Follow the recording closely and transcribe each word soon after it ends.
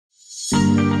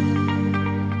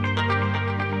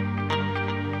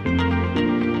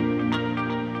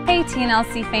Hey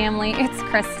TNLC family, it's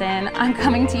Kristin. I'm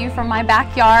coming to you from my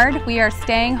backyard. We are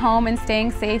staying home and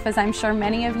staying safe, as I'm sure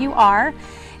many of you are.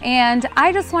 And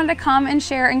I just wanted to come and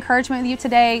share encouragement with you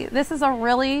today. This is a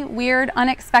really weird,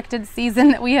 unexpected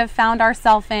season that we have found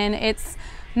ourselves in. It's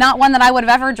not one that I would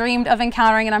have ever dreamed of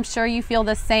encountering, and I'm sure you feel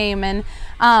the same.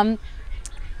 And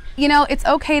you know, it's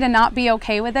okay to not be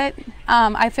okay with it.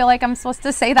 I feel like I'm supposed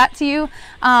to say that to you.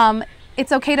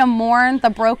 It's okay to mourn the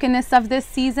brokenness of this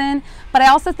season, but I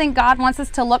also think God wants us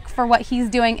to look for what He's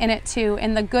doing in it too,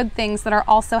 and the good things that are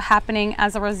also happening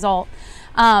as a result.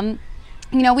 You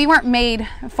know, we weren't made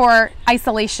for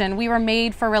isolation. We were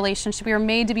made for relationship. We were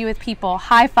made to be with people.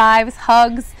 High fives,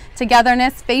 hugs,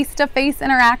 togetherness, face-to-face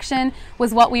interaction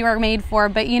was what we were made for.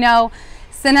 But you know,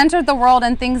 sin entered the world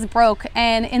and things broke.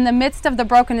 And in the midst of the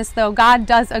brokenness, though, God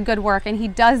does a good work and He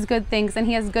does good things and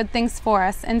He has good things for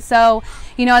us. And so,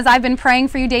 you know, as I've been praying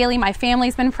for you daily, my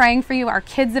family's been praying for you, our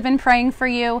kids have been praying for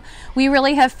you, we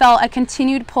really have felt a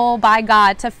continued pull by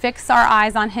God to fix our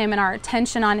eyes on Him and our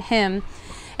attention on Him.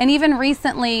 And even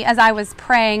recently, as I was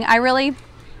praying, I really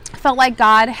felt like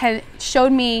God had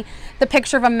showed me the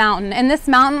picture of a mountain. And this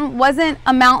mountain wasn't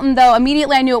a mountain, though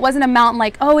immediately I knew it wasn't a mountain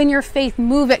like, oh, in your faith,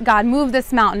 move it, God, move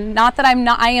this mountain. Not that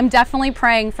I am definitely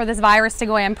praying for this virus to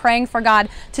go away. I'm praying for God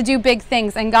to do big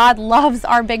things, and God loves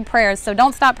our big prayers, so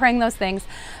don't stop praying those things.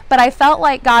 But I felt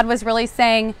like God was really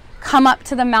saying, come up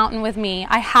to the mountain with me.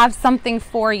 I have something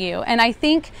for you. And I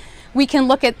think we can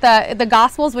look at the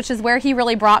Gospels, which is where He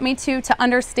really brought me to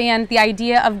understand the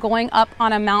idea of going up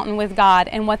on a mountain with God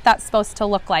and what that's supposed to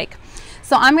look like.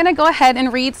 So I'm going to go ahead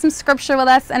and read some scripture with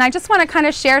us, and I just want to kind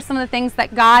of share some of the things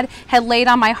that God had laid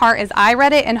on my heart as I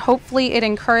read it, and hopefully it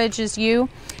encourages you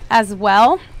as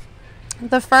well.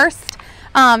 The first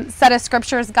set of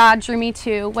scriptures God drew me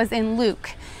to was in Luke.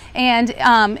 And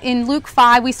in Luke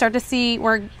 5, we start to see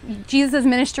where Jesus'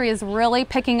 ministry is really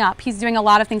picking up. He's doing a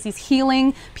lot of things. He's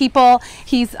healing people.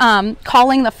 He's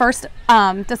calling the first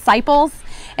disciples.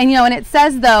 And, you know, and it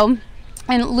says, though,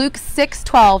 in Luke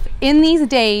 6:12, in these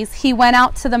days he went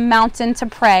out to the mountain to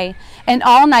pray, and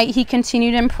all night he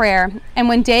continued in prayer. And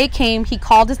when day came, he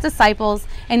called his disciples,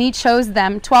 and he chose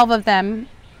them, 12 of them.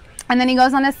 And then he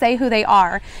goes on to say who they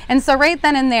are. And so right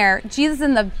then and there, Jesus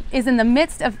is in the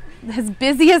midst of his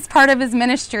busiest part of his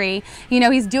ministry. You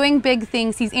know, he's doing big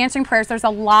things. He's answering prayers. There's a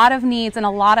lot of needs and a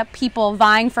lot of people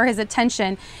vying for his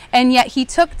attention. And yet he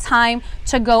took time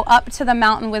to go up to the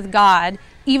mountain with God,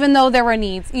 even though there were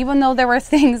needs, even though there were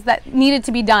things that needed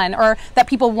to be done or that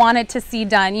people wanted to see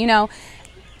done. You know,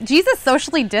 Jesus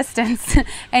socially distanced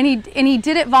and he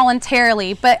did it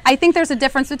voluntarily. But I think there's a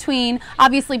difference between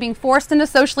obviously being forced into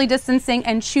socially distancing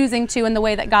and choosing to in the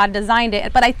way that God designed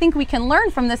it. But I think we can learn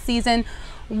from this season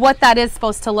what that is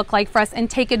supposed to look like for us and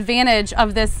take advantage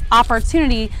of this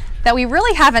opportunity that we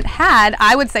really haven't had.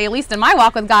 I would say, at least in my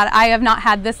walk with God, I have not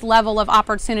had this level of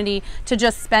opportunity to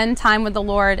just spend time with the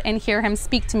Lord and hear Him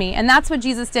speak to me. And that's what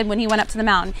Jesus did when He went up to the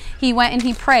mountain. He went and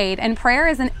He prayed, and prayer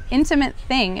is an intimate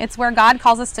thing. It's where God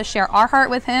calls us to share our heart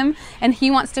with Him, and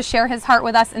He wants to share His heart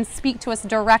with us and speak to us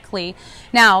directly.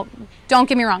 Now, don't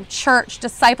get me wrong, church,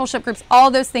 discipleship groups,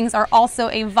 all those things are also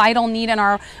a vital need in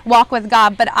our walk with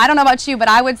God. But I don't know about you, but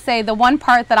I would say the one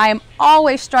part that I am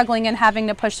always struggling and having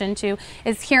to push into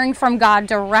is hearing from God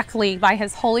directly by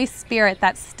His Holy Spirit,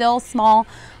 that still, small,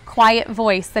 quiet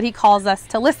voice that He calls us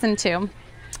to listen to.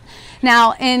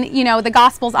 Now, you know, the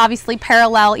Gospels obviously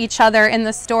parallel each other in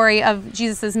the story of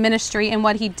Jesus' ministry and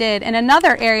what He did. And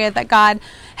another area that God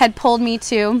had pulled me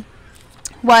to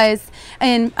was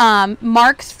in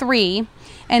Mark 3:13,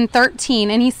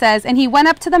 and He says, and He went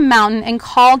up to the mountain and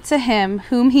called to Him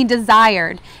whom He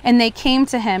desired, and they came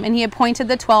to Him, and He appointed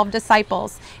the 12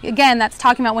 disciples. Again, that's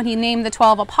talking about when He named the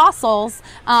 12 apostles,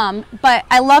 but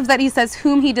I love that He says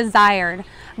whom He desired.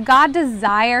 God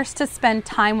desires to spend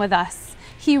time with us.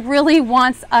 He really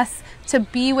wants us to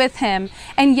be with Him.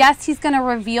 And yes, He's going to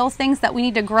reveal things that we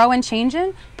need to grow and change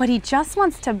in, but He just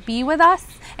wants to be with us,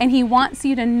 and He wants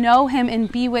you to know Him and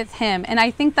be with Him. And I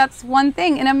think that's one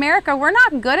thing. In America, we're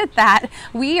not good at that.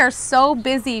 We are so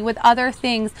busy with other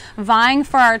things, vying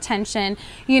for our attention,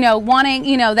 you know, wanting,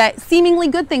 you know, that seemingly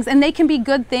good things, and they can be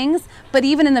good things, but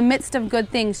even in the midst of good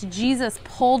things, Jesus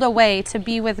pulled away to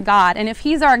be with God. And if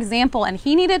He's our example and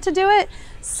He needed to do it,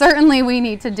 certainly we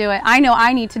need to do it. I know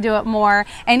I need to do it more.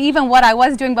 And even what I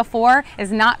was doing before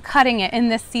is not cutting it in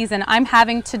this season. I'm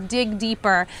having to dig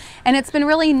deeper. And it's been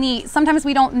really neat. Sometimes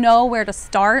we don't know where to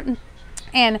start.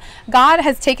 And God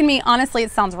has taken me, honestly,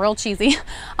 it sounds real cheesy,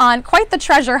 on quite the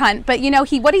treasure hunt. But you know,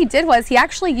 what he did was he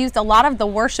actually used a lot of the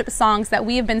worship songs that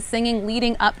we have been singing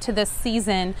leading up to this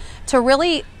season to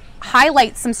really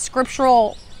highlight some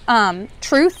scriptural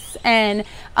truths and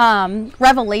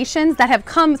revelations that have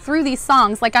come through these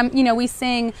songs. Like we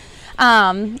sing,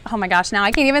 oh my gosh, now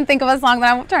I can't even think of a song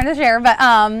that I'm trying to share,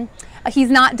 but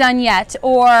He's Not Done Yet,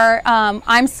 or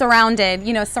I'm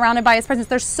Surrounded, surrounded by His presence.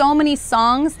 There's so many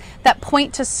songs that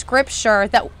point to scripture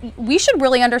that we should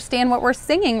really understand what we're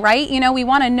singing, right? We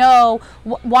want to know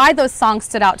why those songs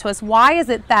stood out to us. Why is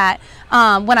it that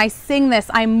when I sing this,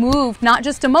 I'm moved not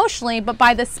just emotionally, but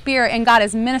by the Spirit, and God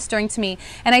is ministering to me?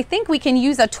 And I think we can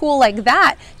use a tool like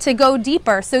that to go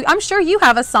deeper. So I'm sure you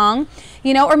have a song,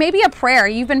 or maybe a prayer.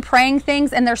 You've been praying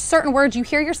things, and there's certain words you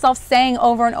hear yourself saying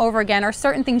over and over again, or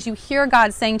certain things you hear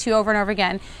God saying to you over and over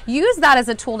again. Use that as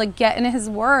a tool to get in His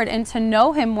Word and to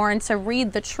know Him more and to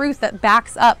read the truth that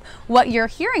backs up what you're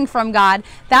hearing from God.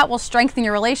 That will strengthen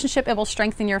your relationship. It will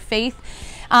strengthen your faith.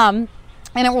 And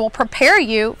it will prepare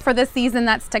you for the season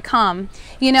that's to come.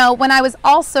 When I was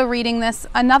also reading this,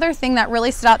 another thing that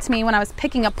really stood out to me when I was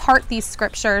picking apart these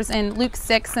scriptures in Luke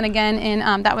 6 and again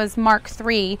in that was Mark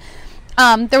 3,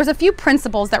 there was a few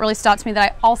principles that really stood out to me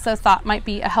that I also thought might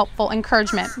be a helpful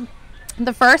encouragement.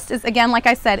 The first is, again, like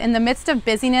I said, in the midst of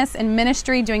busyness and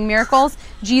ministry doing miracles,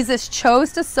 Jesus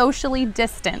chose to socially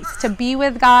distance, to be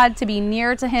with God, to be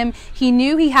near to Him. He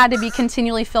knew He had to be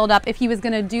continually filled up if He was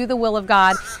going to do the will of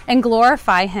God and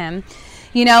glorify Him.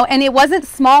 And it wasn't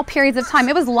small periods of time.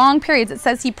 It was long periods. It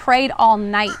says He prayed all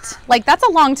night. Like, that's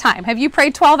a long time. Have you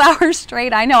prayed 12 hours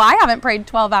straight? I know I haven't prayed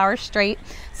 12 hours straight.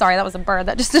 Sorry, that was a bird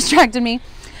that just distracted me.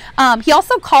 He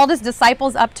also called His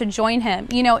disciples up to join Him.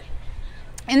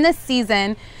 In this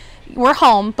season, we're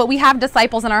home, but we have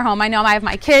disciples in our home. I know I have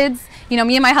my kids. Me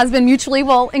and my husband mutually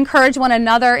will encourage one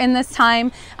another in this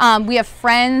time. We have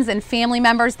friends and family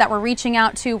members that we're reaching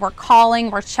out to, we're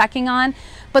calling, we're checking on.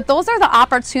 But those are the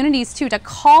opportunities too, to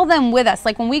call them with us.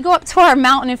 Like when we go up to our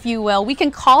mountain, if you will, we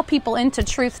can call people into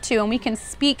truth too, and we can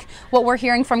speak what we're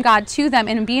hearing from God to them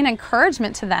and be an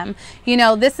encouragement to them.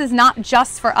 This is not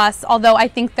just for us, although I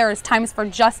think there is times for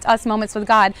just us moments with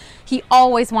God. He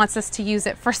always wants us to use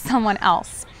it for someone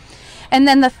else. And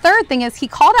then the third thing is He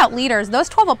called out leaders. Those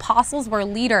 12 apostles were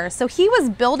leaders. So He was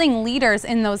building leaders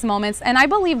in those moments. And I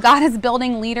believe God is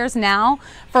building leaders now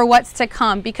for what's to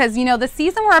come. Because, the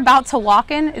season we're about to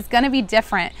walk in is going to be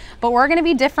different. But we're going to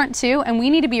be different too. And we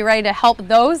need to be ready to help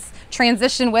those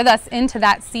transition with us into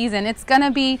that season. It's going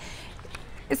to be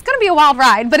a wild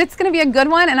ride, but it's going to be a good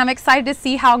one. And I'm excited to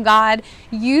see how God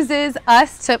uses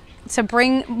us to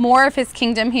bring more of His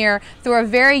kingdom here through a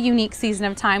very unique season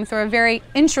of time, through a very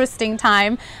interesting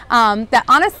time that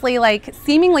honestly,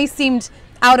 seemingly seemed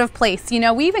out of place.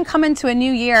 We even come into a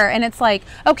new year and it's like,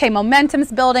 okay,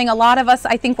 momentum's building. A lot of us,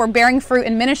 I think, we're bearing fruit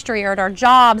in ministry or at our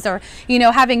jobs or,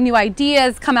 having new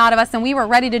ideas come out of us, and we were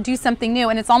ready to do something new.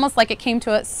 And it's almost like it came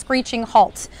to a screeching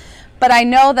halt. But I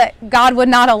know that God would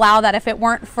not allow that if it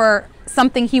weren't for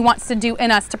something He wants to do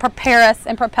in us to prepare us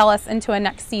and propel us into a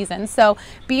next season. So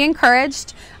be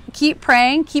encouraged, keep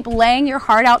praying, keep laying your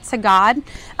heart out to God,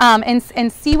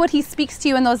 and see what He speaks to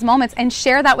you in those moments, and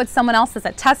share that with someone else as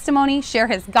a testimony. Share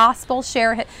His gospel,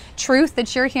 share His truth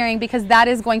that you're hearing, because that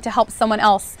is going to help someone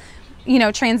else,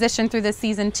 transition through this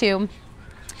season too.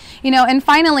 And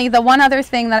finally, the one other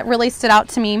thing that really stood out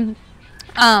to me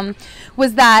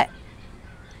was that,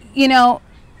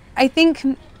 I think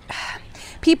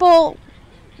people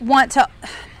want to,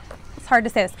 it's hard to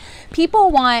say this,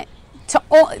 people want to,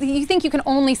 you think you can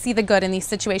only see the good in these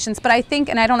situations, but I think,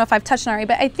 and I don't know if I've touched on it already,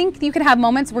 but I think you can have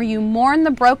moments where you mourn the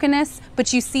brokenness,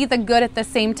 but you see the good at the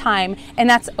same time, and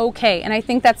that's okay. And I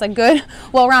think that's a good,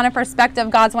 well-rounded perspective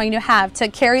God's wanting you to have, to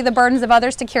carry the burdens of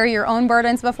others, to carry your own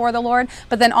burdens before the Lord,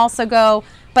 but then also go,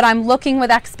 but I'm looking with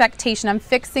expectation. I'm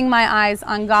fixing my eyes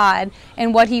on God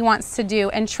and what He wants to do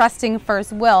and trusting for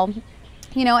His will.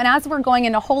 And as we're going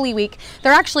into Holy Week,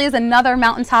 there actually is another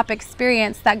mountaintop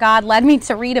experience that God led me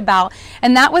to read about.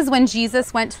 And that was when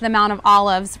Jesus went to the Mount of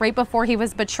Olives right before He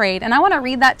was betrayed. And I want to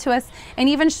read that to us and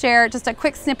even share just a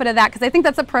quick snippet of that, because I think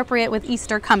that's appropriate with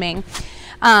Easter coming.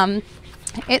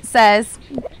 It says,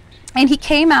 and He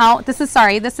came out, this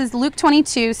is Luke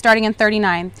 22, starting in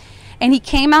 39. And He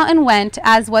came out and went,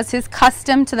 as was His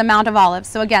custom, to the Mount of Olives.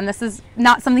 So again, this is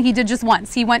not something He did just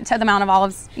once. He went to the Mount of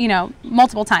Olives,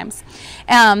 multiple times.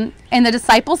 And the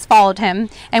disciples followed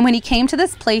Him. And when He came to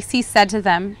this place, He said to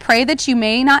them, "Pray that you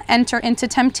may not enter into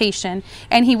temptation."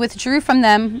 And He withdrew from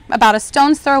them about a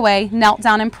stone's throw away, knelt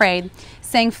down and prayed,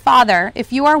 saying, "Father,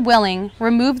 if you are willing,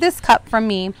 remove this cup from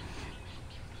me.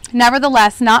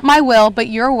 Nevertheless, not my will, but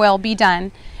your will be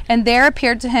done." And there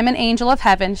appeared to him an angel of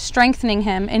heaven, strengthening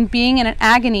him, and being in an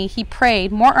agony, he prayed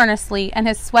more earnestly, and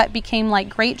his sweat became like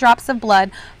great drops of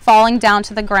blood falling down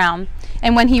to the ground.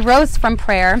 And when he rose from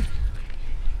prayer,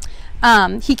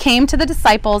 he came to the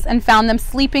disciples and found them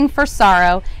sleeping for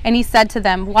sorrow, and he said to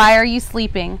them, "Why are you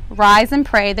sleeping? Rise and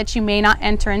pray that you may not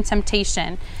enter in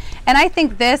temptation." And I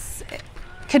think this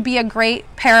could be a great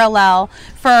parallel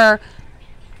for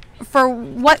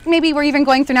what maybe we're even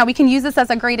going through now. We can use this as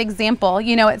a great example.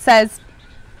 You know, it says,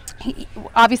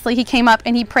 obviously he came up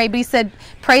and he prayed, but he said,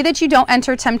 pray that you don't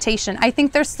enter temptation. I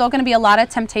think there's still going to be a lot of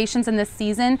temptations in this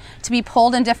season to be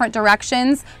pulled in different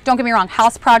directions. Don't get me wrong,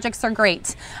 house projects are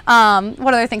great.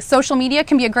 What other things? Social media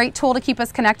can be a great tool to keep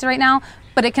us connected right now,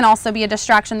 but it can also be a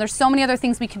distraction. There's so many other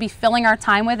things we could be filling our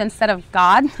time with instead of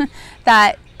God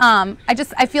that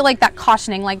I feel like that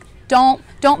cautioning, like don't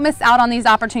miss out on these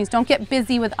opportunities. Don't get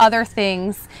busy with other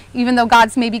things, even though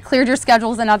God's maybe cleared your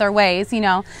schedules in other ways, you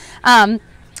know.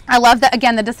 I love that,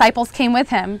 again, the disciples came with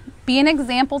him. Be an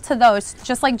example to those,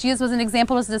 just like Jesus was an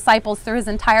example to his disciples through his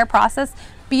entire process.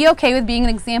 Be okay with being an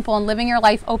example and living your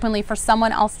life openly for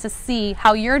someone else to see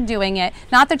how you're doing it.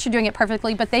 Not that you're doing it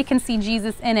perfectly, but they can see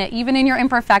Jesus in it, even in your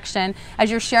imperfection, as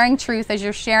you're sharing truth, as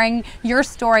you're sharing your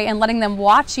story and letting them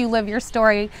watch you live your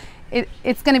story.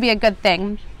 It's going to be a good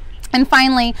thing. And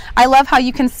finally, I love how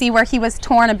you can see where he was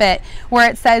torn a bit, where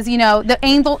it says, you know, the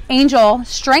angel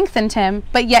strengthened him,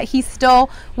 but yet he still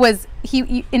was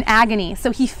in agony.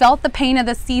 So he felt the pain of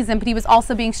the season, but he was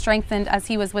also being strengthened as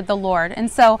he was with the Lord. And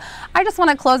so I just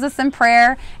want to close this in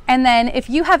prayer. And then if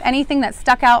you have anything that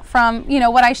stuck out from, you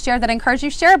know, what I shared that encouraged you,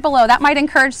 share it below. That might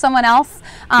encourage someone else.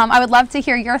 I would love to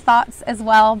hear your thoughts as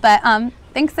well. But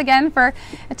thanks again for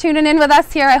tuning in with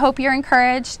us here. I hope you're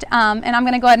encouraged. And I'm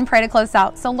going to go ahead and pray to close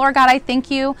out. So Lord God, I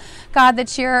thank you, God,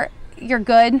 that you're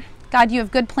good. God, you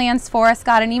have good plans for us,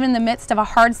 God, and even in the midst of a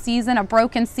hard season, a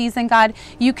broken season, God,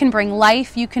 you can bring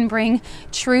life, you can bring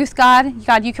truth, God.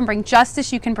 God, you can bring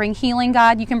justice, you can bring healing,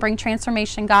 God, you can bring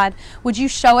transformation, God. Would you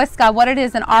show us, God, what it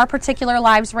is in our particular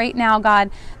lives right now,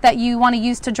 God, that you want to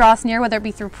use to draw us near, whether it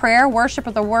be through prayer, worship,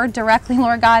 or the word directly,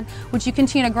 Lord God. Would you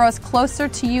continue to grow us closer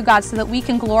to you, God, so that we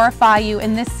can glorify you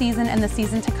in this season and the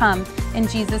season to come. In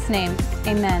Jesus' name,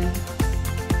 amen.